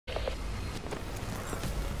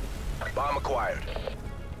Bomb acquired.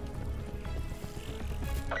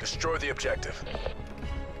 Destroy the objective.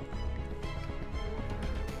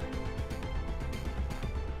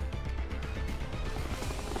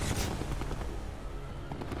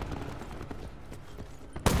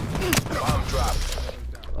 Bomb dropped.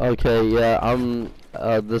 Okay,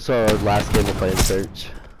 yeah, this is our last game of playing Search.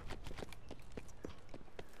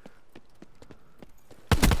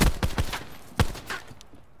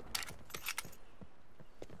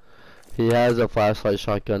 He has a flashlight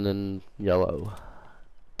shotgun in yellow.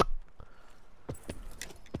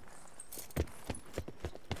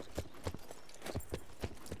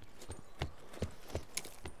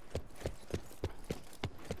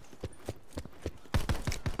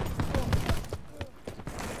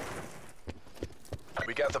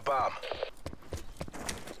 We got the bomb.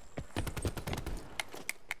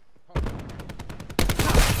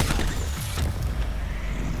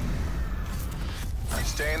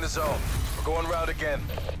 Stay in the zone. We're going round again.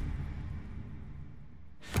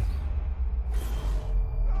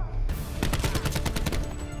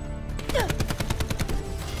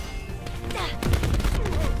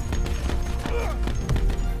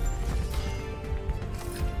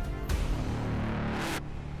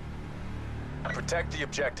 Protect the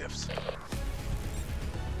objectives.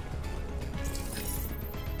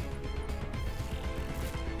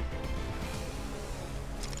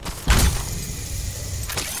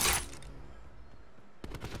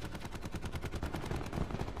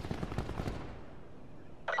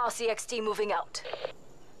 RCXD moving out.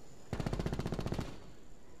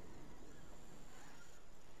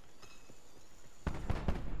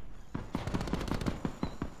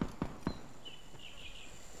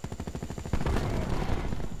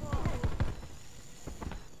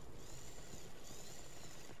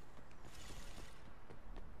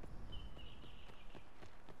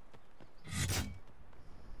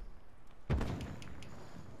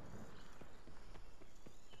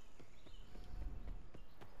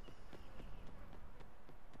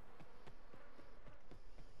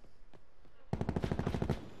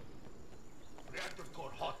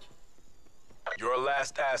 Your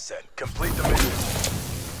last asset. Complete the mission.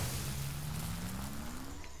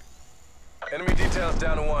 Enemy details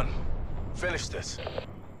down to 1. Finish this.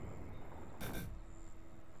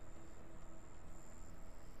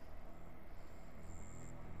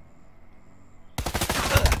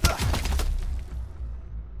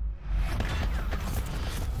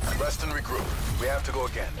 Rest and regroup. We have to go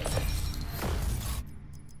again.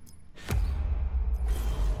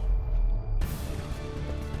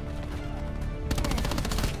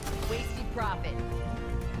 Profit.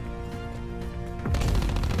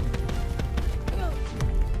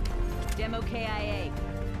 Demo KIA.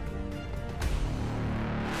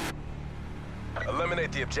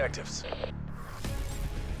 Eliminate the objectives.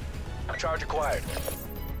 Charge acquired.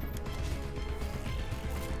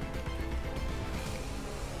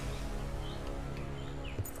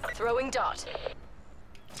 Throwing dart.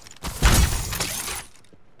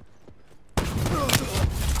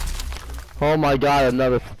 Oh my god,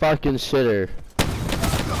 another fucking shitter.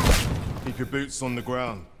 Keep your boots on the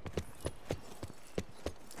ground.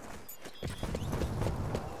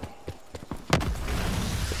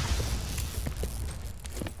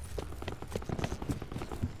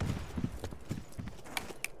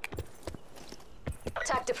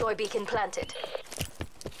 Attack deploy beacon planted.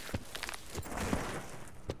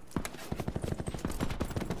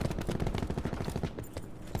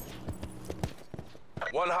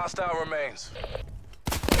 One hostile remains.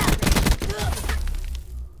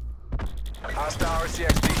 Hostile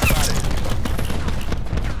RCXD spotted.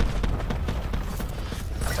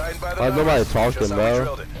 Tightened by the Why is nobody numbers. talking, Just how we bro?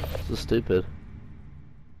 drilled it. This is stupid.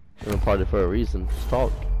 We're in a party for a reason. Just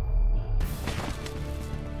talk.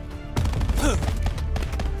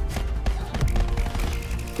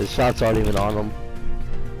 His shots aren't even on him.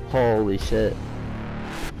 Holy shit.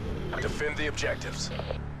 Defend the objectives.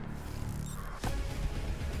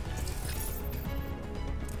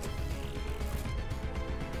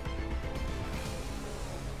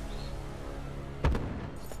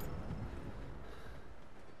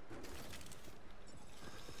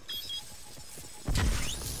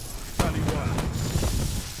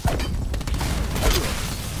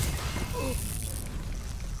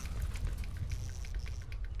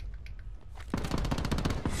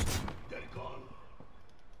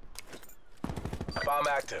 Bomb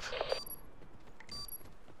active.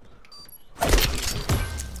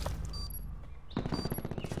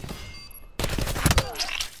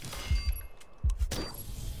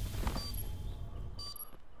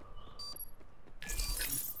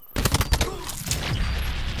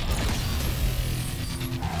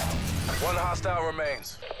 One hostile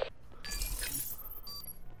remains.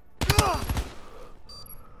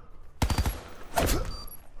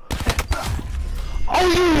 Oh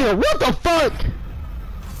yeah, what the fuck?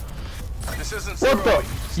 This isn't What the?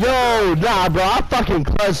 Yo, nah, bro, I fucking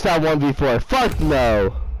clutched that 1v4. Fuck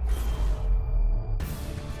no.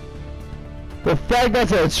 The fact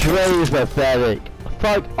that it's Trey is pathetic.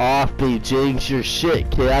 Fuck off, me, Jinx. Your shit,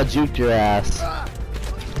 kid. I juked your ass.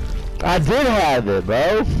 I did have it,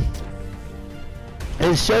 bro.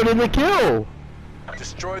 And showed him the kill.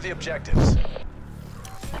 Destroy the objectives.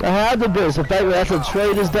 I had the bitch. The fact that that's a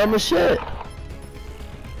trade is dumb as shit.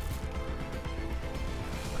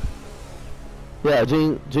 Yeah,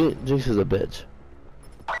 Jinx is a bitch.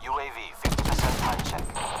 UAV 50% time check.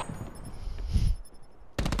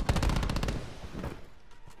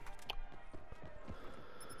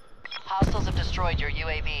 Hostiles have destroyed your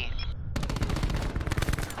UAV.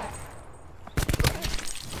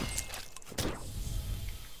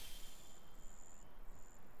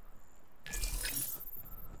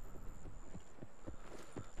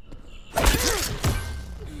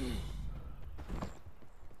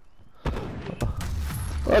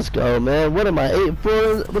 Let's go, man. What am I,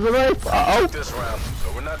 8-4 with the rifle? Uh-oh. This round,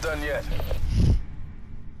 but we're not done yet.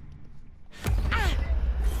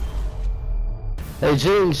 Hey,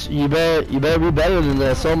 Jinx, you better be better than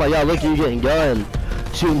this. Oh my god, look at you getting gun.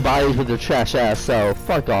 Shooting bodies with your trash ass self.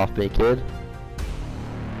 Fuck off, me, kid.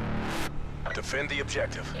 Defend the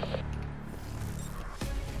objective.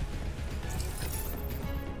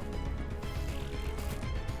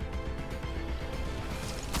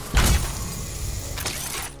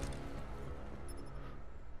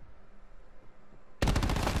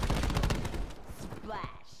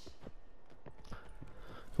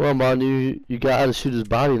 Come on, man, you gotta shoot his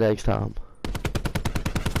body next time.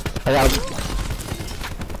 I got him.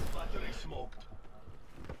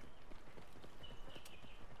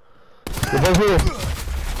 They're both here.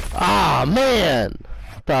 Ah, man!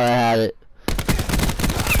 Thought I had it.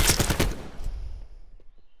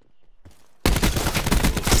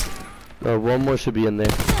 No, one more should be in there.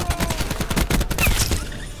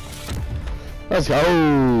 Let's go!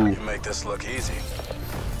 You can make this look easy.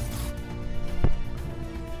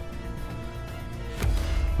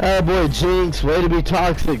 Oh boy, Jinx, way to be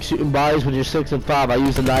toxic, shooting bodies when you're 6 and 5. I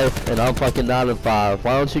use a knife and I'm fucking 9 and 5.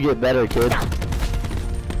 Why don't you get better, kid?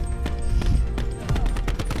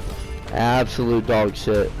 Absolute dog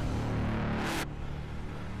shit.